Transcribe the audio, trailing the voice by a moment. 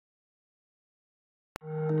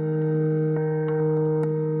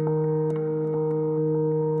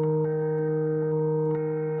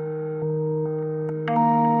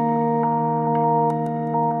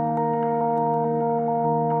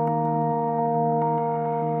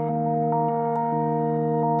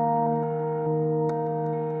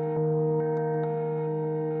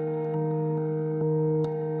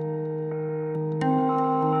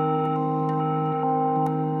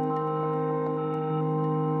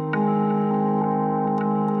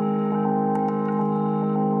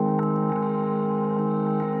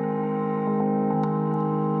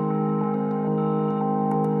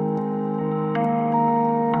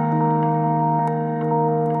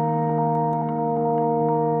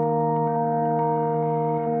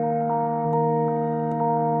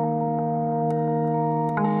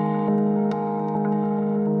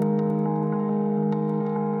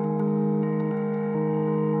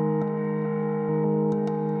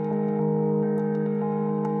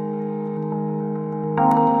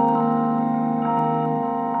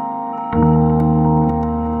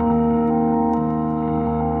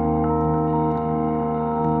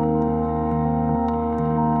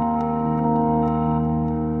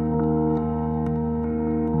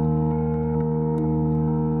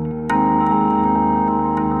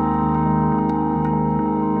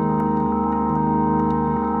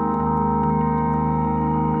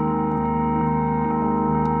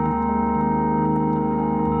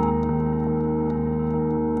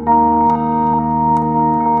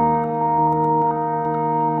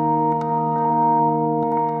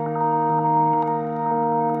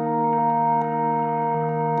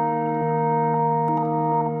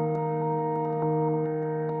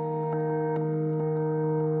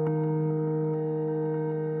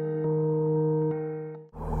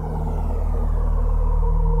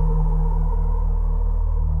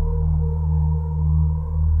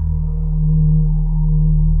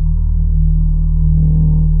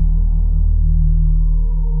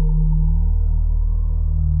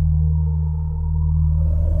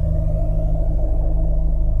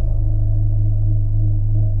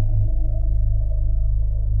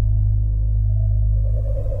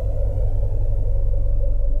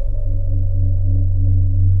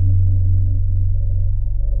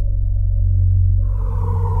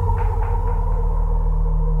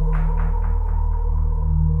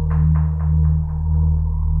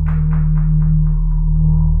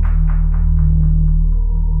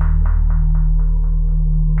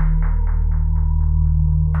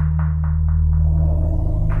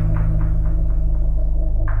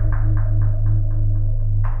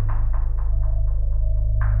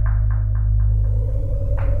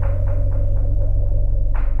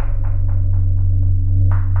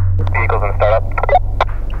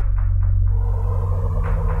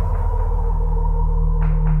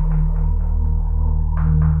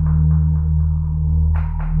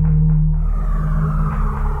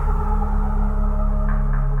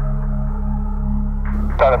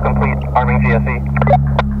GSE.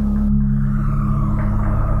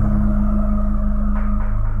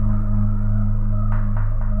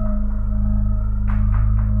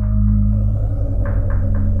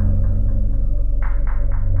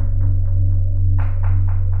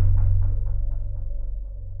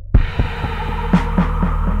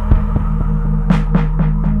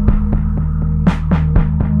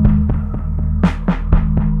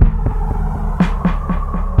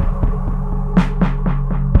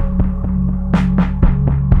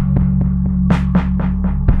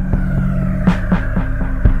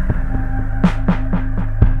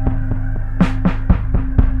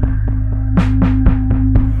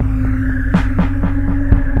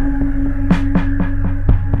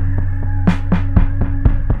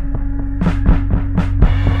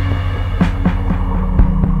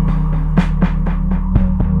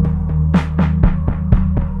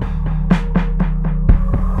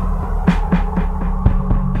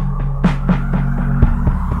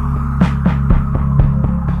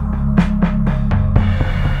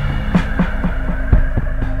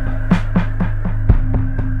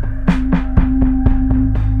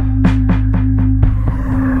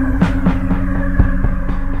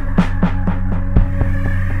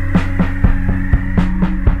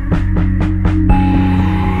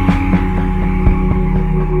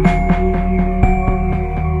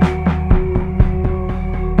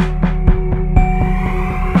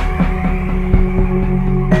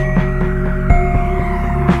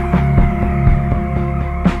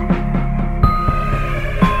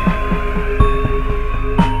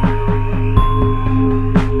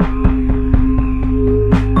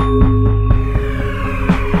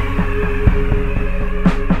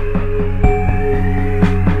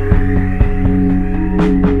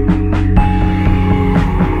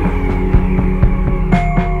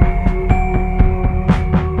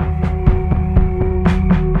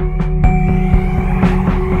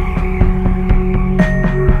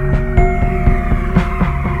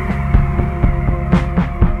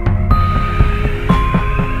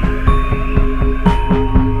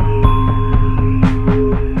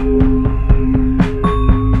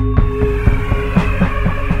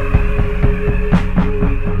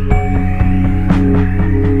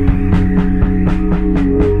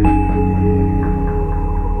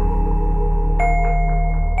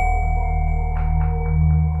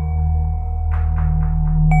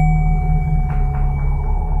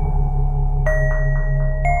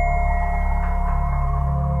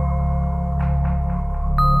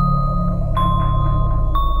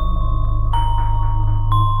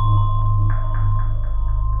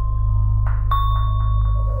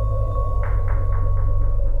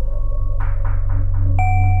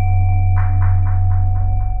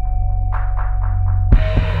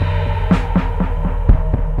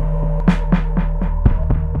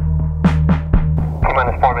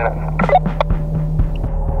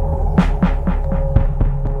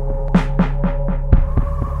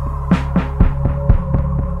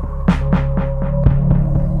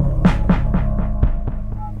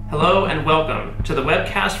 Hello and welcome to the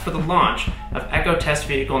webcast for the launch of Echo Test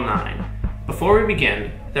Vehicle 9. Before we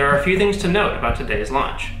begin, there are a few things to note about today's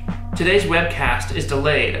launch. Today's webcast is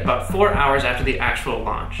delayed about 4 hours after the actual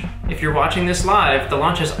launch. If you're watching this live, the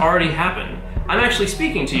launch has already happened. I'm actually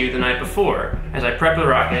speaking to you the night before, as I prep the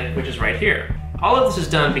rocket, which is right here. All of this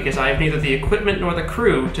is done because I have neither the equipment nor the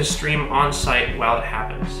crew to stream on-site while it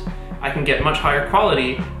happens. I can get much higher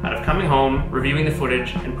quality out of coming home, reviewing the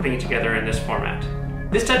footage, and putting it together in this format.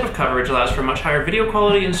 This type of coverage allows for much higher video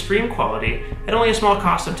quality and stream quality at only a small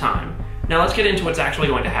cost of time. Now let's get into what's actually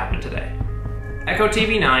going to happen today. Echo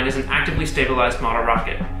TV9 is an actively stabilized model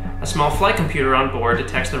rocket. A small flight computer on board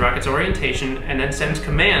detects the rocket's orientation and then sends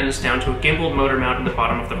commands down to a gimbal motor mount in the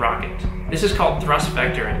bottom of the rocket. This is called thrust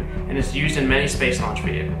vectoring and is used in many space launch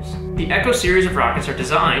vehicles. The Echo series of rockets are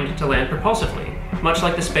designed to land propulsively, much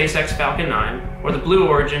like the SpaceX Falcon 9 or the Blue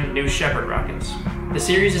Origin New Shepard rockets. The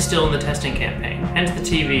series is still in the testing campaign, hence the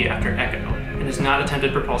TV after Echo, and has not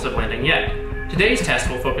attempted propulsive landing yet. Today's test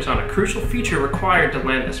will focus on a crucial feature required to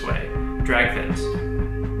land this way: drag fins.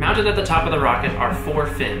 Mounted at the top of the rocket are 4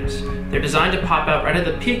 fins. They're designed to pop out right at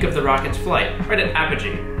the peak of the rocket's flight, right at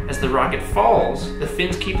apogee. As the rocket falls, the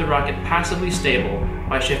fins keep the rocket passively stable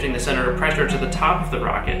by shifting the center of pressure to the top of the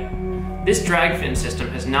rocket. This drag fin system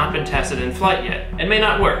has not been tested in flight yet, and may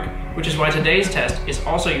not work, which is why today's test is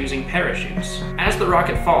also using parachutes. As the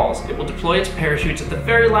rocket falls, it will deploy its parachutes at the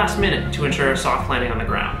very last minute to ensure a soft landing on the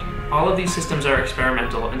ground. All of these systems are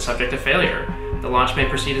experimental and subject to failure. The launch may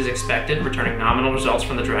proceed as expected, returning nominal results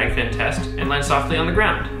from the drag fin test, and land softly on the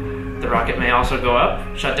ground. The rocket may also go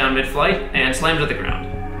up, shut down mid-flight, and slam to the ground.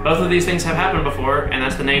 Both of these things have happened before, and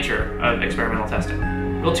that's the nature of experimental testing.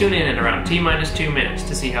 We'll tune in at around T-2 minutes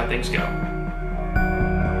to see how things go.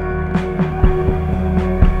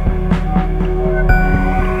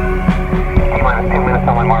 T-2 minutes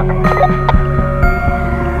on my mark. 2,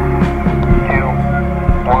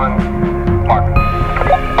 1, mark.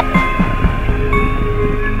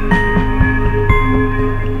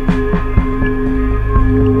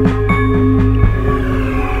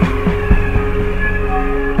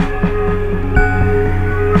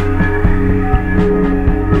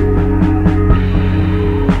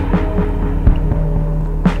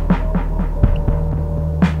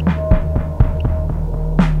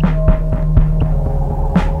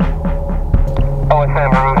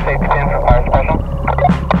 OSM, remove safety pin for fire suppression.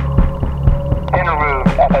 Pin removed,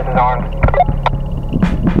 FS is armed.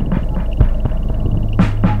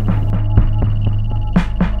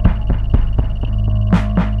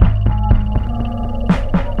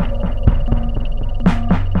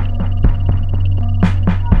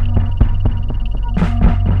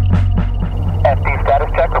 FD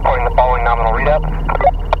status check, reporting the following nominal readouts.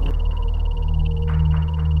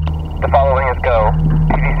 The following is go.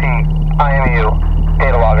 PVC, IMU,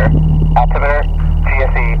 data logger, altimeter,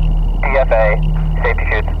 GSE, DFA, safety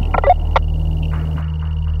chutes.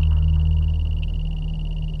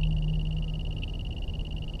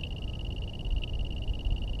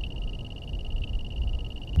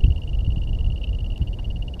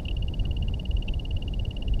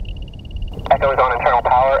 Echo is on internal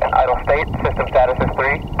power and idle state. System status is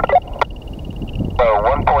 3. Go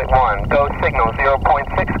 1.1, go signal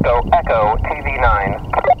 0.6, go echo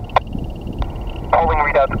TV9. Polling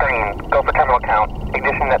readouts green. Go for terminal count.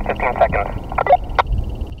 Ignition at 15 seconds.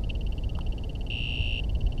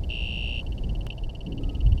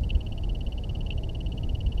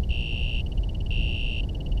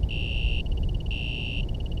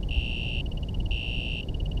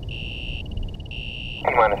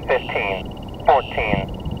 T-minus 15,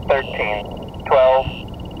 14, 13, 12,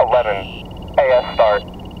 11. AS start.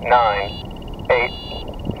 9, 8,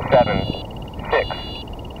 7, 6,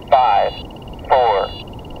 5, 4,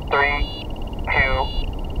 3, 2,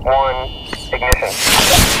 1, ignition.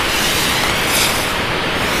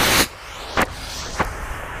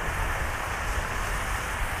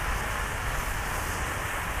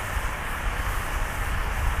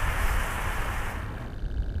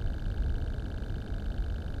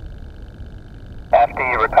 FD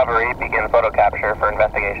recovery, begin photo capture for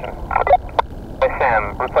investigation.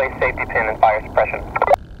 SAM, replace safety pin and fire suppression.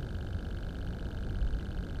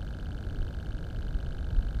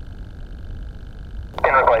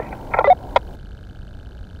 Pin replaced.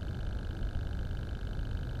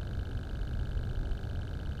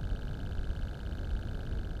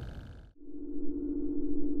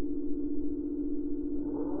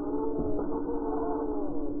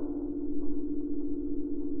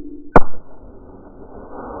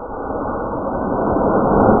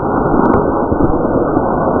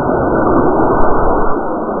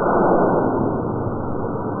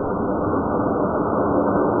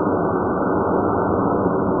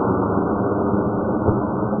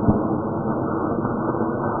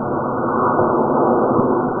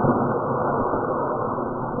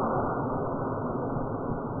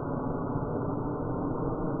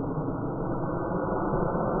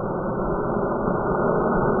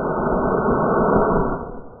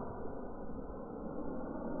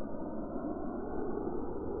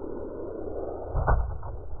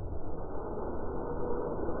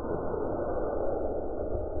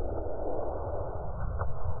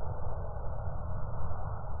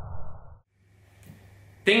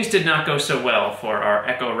 Things did not go so well for our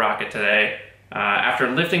Echo rocket today. After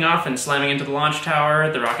lifting off and slamming into the launch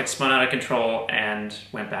tower, the rocket spun out of control and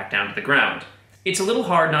went back down to the ground. It's a little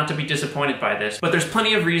hard not to be disappointed by this, but there's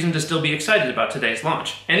plenty of reason to still be excited about today's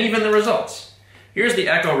launch, and even the results. Here's the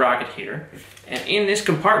Echo rocket here, and in this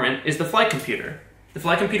compartment is the flight computer. The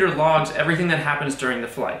flight computer logs everything that happens during the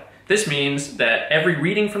flight. This means that every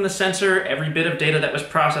reading from the sensor, every bit of data that was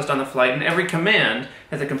processed on the flight, and every command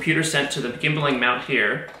that the computer sent to the gimbaling mount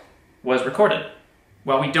here was recorded.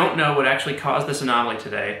 While we don't know what actually caused this anomaly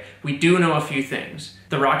today, we do know a few things.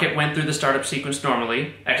 The rocket went through the startup sequence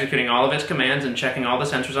normally, executing all of its commands and checking all the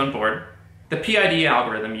sensors on board. The PID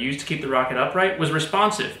algorithm used to keep the rocket upright was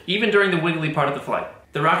responsive, even during the wiggly part of the flight.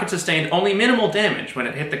 The rocket sustained only minimal damage when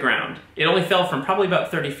it hit the ground. It only fell from probably about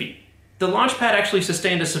 30 feet. The launch pad actually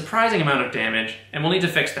sustained a surprising amount of damage, and we'll need to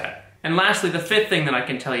fix that. And lastly, the fifth thing that I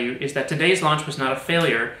can tell you is that today's launch was not a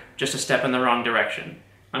failure, just a step in the wrong direction.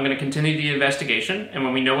 I'm going to continue the investigation, and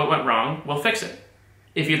when we know what went wrong, we'll fix it.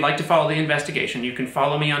 If you'd like to follow the investigation, you can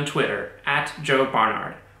follow me on Twitter,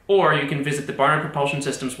 @JoeBarnard, or you can visit the Barnard Propulsion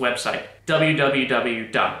System's website,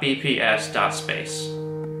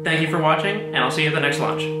 www.bps.space. Thank you for watching, and I'll see you at the next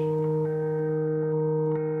launch.